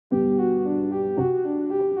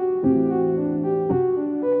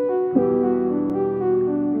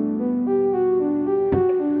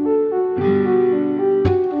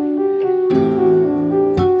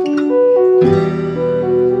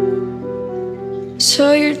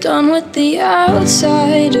So you're done with the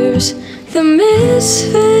outsiders, the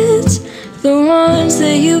misfits, the ones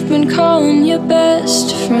that you've been calling your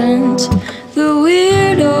best friends, the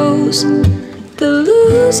weirdos, the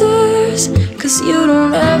losers, 'cause you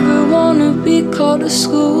don't ever wanna be called a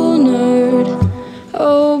school nerd.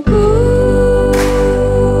 Oh boo,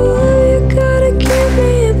 you gotta give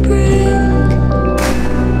me a break.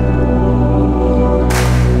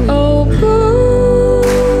 Oh boo,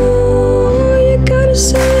 you gotta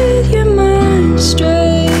set your mind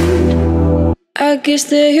straight. I guess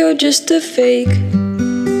that you're just a fake,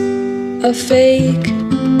 a fake,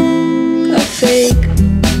 a fake.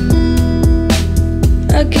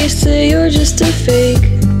 I guess that you're just a fake,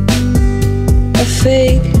 a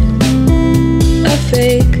fake, a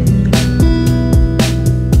fake.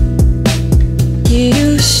 You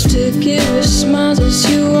used to give us smiles as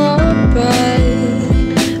you walked by,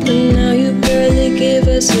 but now you barely give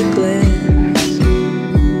us a glance.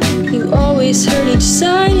 You always heard each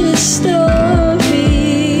side of the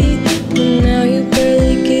story, but now you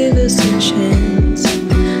barely give us a chance.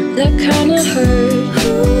 That kinda hurt.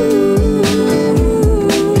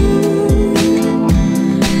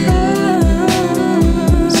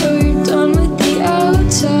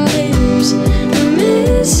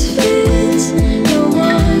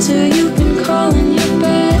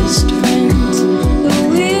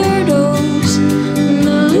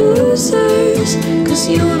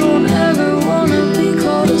 You don't ever wanna be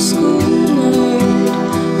called a school nerd.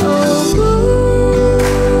 Oh boo,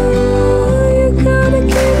 you gotta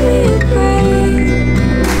give me a break.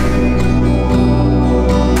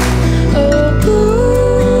 Oh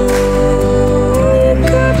boo, you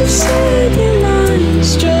gotta set your mind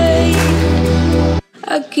straight.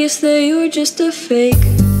 I guess that you're just a fake,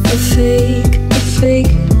 a fake, a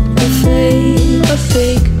fake, a fake, a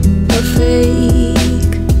fake, a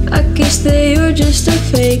fake. I guess that you're just a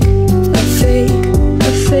fake, a fake,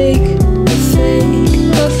 a fake, a fake,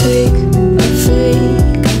 a fake, a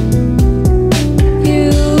fake.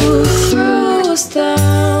 You threw us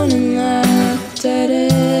down and laughed at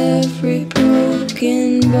every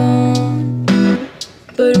broken bone,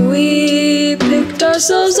 but we picked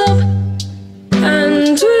ourselves up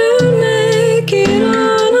and we'll make it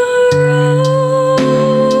on our own.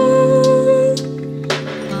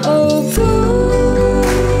 Oh,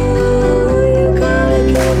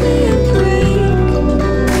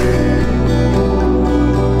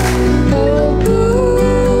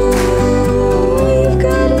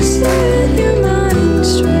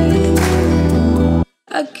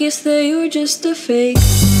 I guess that you're just a fake, a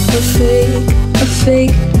fake, a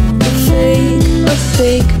fake, a fake, a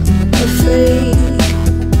fake, a fake.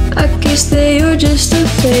 I guess that you're just a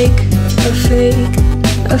fake, a fake,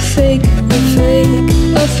 a fake, a fake,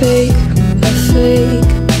 a fake, a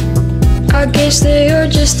fake. I guess that you're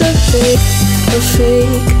just a fake, a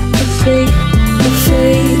fake, a fake, a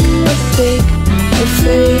fake, a fake, a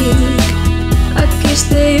fake. I guess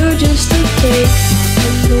that you're just a fake, a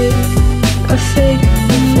fake.